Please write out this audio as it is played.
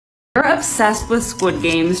If you're obsessed with Squid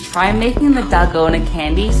Games, try making the Dalgona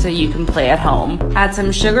candy so you can play at home. Add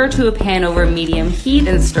some sugar to a pan over medium heat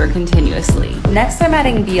and stir continuously. Next, I'm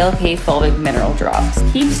adding BLK fulvic mineral drops.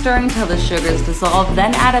 Keep stirring till the sugars dissolve,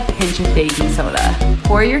 then add a pinch of baking soda.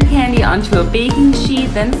 Pour your candy onto a baking sheet,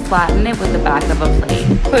 then flatten it with the back of a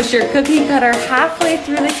plate. Push your cookie cutter halfway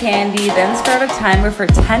through the candy, then start a timer for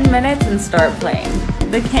 10 minutes and start playing.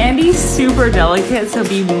 The candy's super delicate, so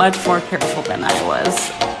be much more careful than I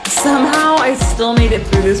was. Somehow, I still made it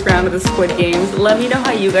through this round of the Squid Games. Let me know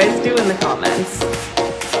how you guys do in the comments.